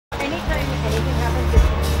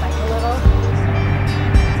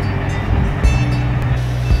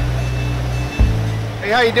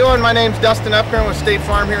Hey, how you doing? My name's Dustin Upgren with State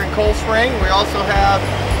Farm here in Cold Spring. We also have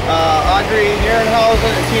Audrey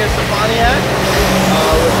Nierenhausen and Tina Saponiak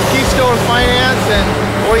with Keystone Finance and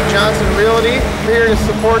VoigtJohnson Realty. We're here to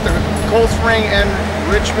support the Cold Spring and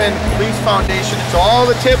Richmond Police Foundation. So all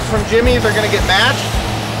the tips from Jimmy's are going to get matched.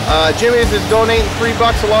 Jimmy's is donating $3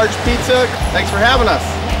 a large pizza. Thanks for having us.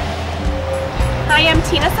 Hi, I'm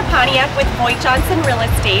Tina Saponiak with VoigtJohnson Real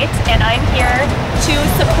Estate, and I'm here to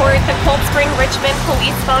support the Cold Spring Richmond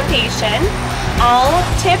Police Foundation. All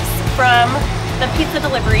tips from the pizza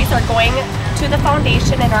deliveries are going to the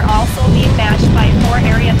foundation and are also being matched by 4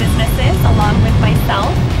 area businesses along with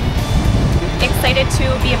myself. Excited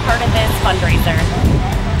to be a part of this fundraiser.